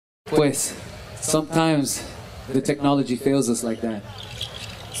Pues, sometimes the technology fails us like that.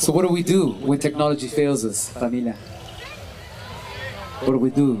 So what do we do when technology fails us, familia?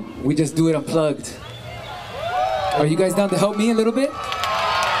 What do? We just do it unplugged. Are you guys down to help me a little bit?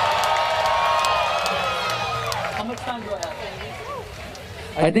 How much time do I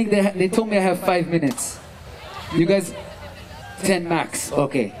have? I think they told me I have 5 minutes. You guys, 10 max.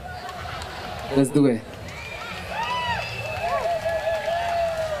 Okay. Let's do it.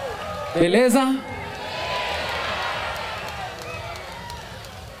 Beleza?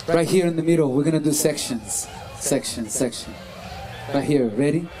 Right here in the middle, we're gonna do sections. Section. Right here,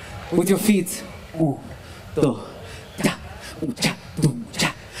 ready? With your feet. Un, dos, cha, un cha, dum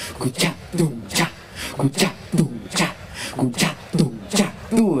cha, un cha, dum cha, un cha, dum cha, un cha, dum cha,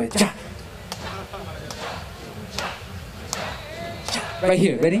 do it, cha. Right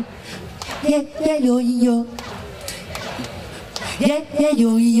here, ready? Yeah, yeah, yo, yo. Yeah, yeah,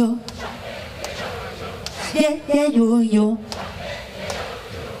 yo, yo. Yeah, yeah, yo, yo.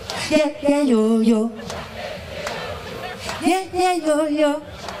 Yeah, yeah, yo, yo. Yeah, yeah, yo, yo.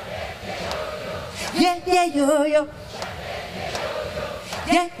 Yeah, yeah, yo, yo.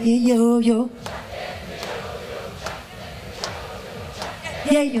 Yeah, yeah, yo, yo.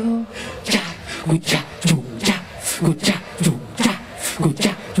 Yeah, yo. Cha, gu cha, chum cha, gu cha, chum cha, gu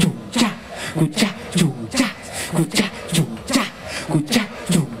cha, chum cha, gu cha, chum cha, gu cha, chum cha, gu cha,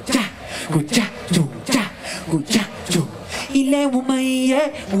 chum cha, gu cha, chum cha, gu cha, chum. Ile umaye,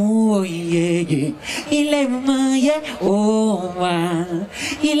 oh yeah yeah. Ile umaye, oh ma.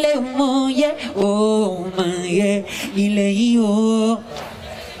 Ile umaye, oh ma yeah. Ile yo.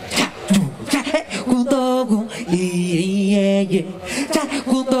 Cha chum cha, kundogu, yeah yeah. Cha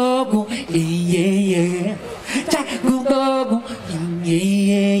kundogu, yeah yeah. Cha kundogu,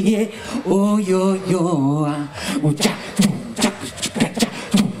 yeah yeah. Oh yo yo. Cha chum cha, cha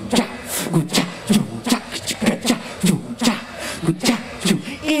chum cha, cha chum cha, cha chum cha.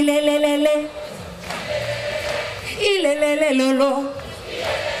 Ilelelele, ilelele lolo,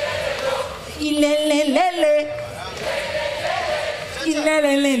 ilelelele,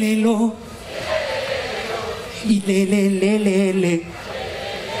 ilelelele lo, ilelelele,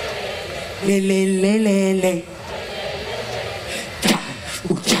 lelelele. Cha,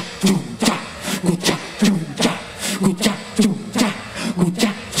 ucha, chumcha, ucha, chumcha, ucha, chumcha,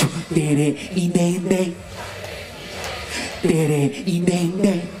 ucha, chum. Tere inende. Tere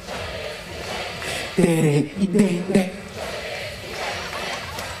indende, tere indende.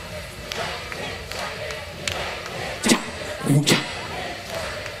 Cha, mucha.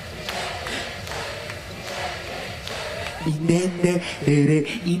 Indende, tere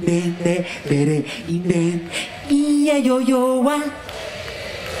indende, tere indende. Iye yo yo wa,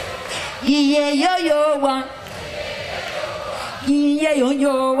 iye yo yo wa, iye yo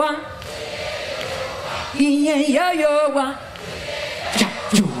yo wa. Iye yo yo wa, cha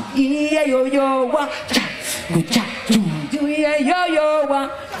chu. Iye yo yo wa, cha cha chu. Iye yo yo wa,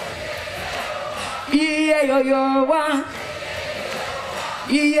 iye yo yo wa,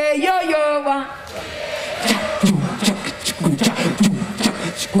 iye yo yo wa, cha chu cha chu cha chu cha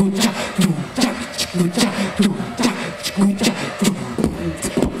chu cha chu cha chu cha chu cha chu cha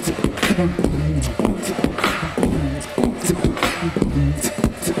chu.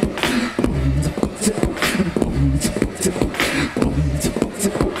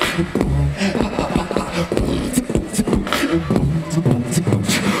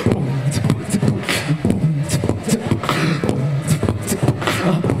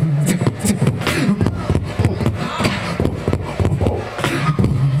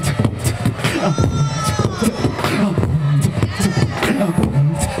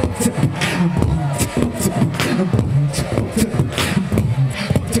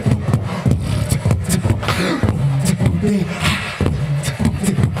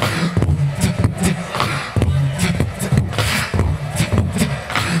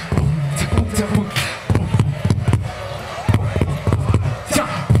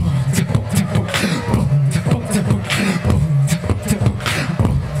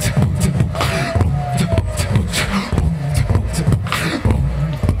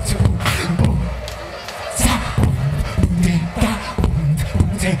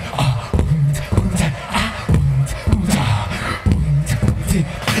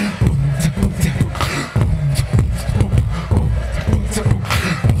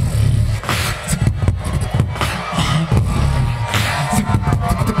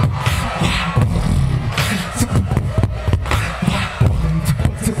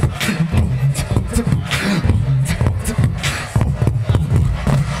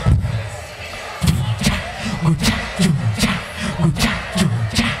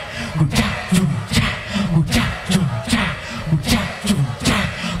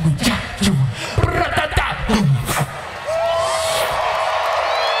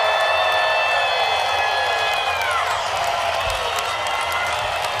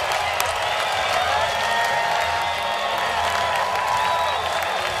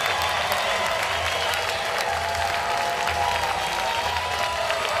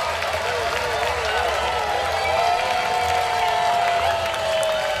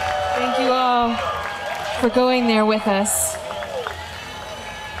 Thank you all for going there with us.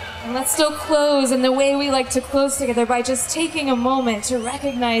 And let's still close in the way we like to close together, by just taking a moment to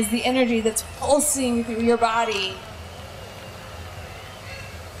recognize the energy that's pulsing through your body.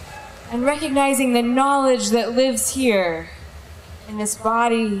 And recognizing the knowledge that lives here in this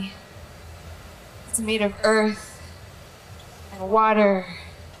body. It's made of earth and water,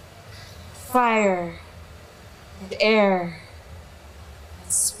 fire and air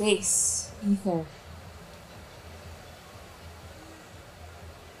and space, ether.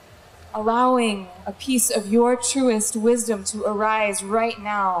 Allowing a piece of your truest wisdom to arise right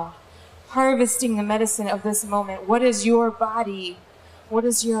now, harvesting the medicine of this moment. What is your body? What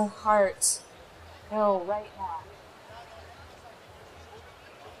does your heart know right now?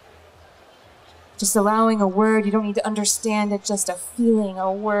 Just allowing a word, you don't need to understand it, just a feeling,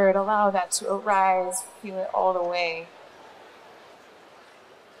 a word. Allow that to arise, feel it all the way.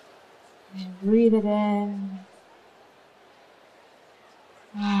 And breathe it in.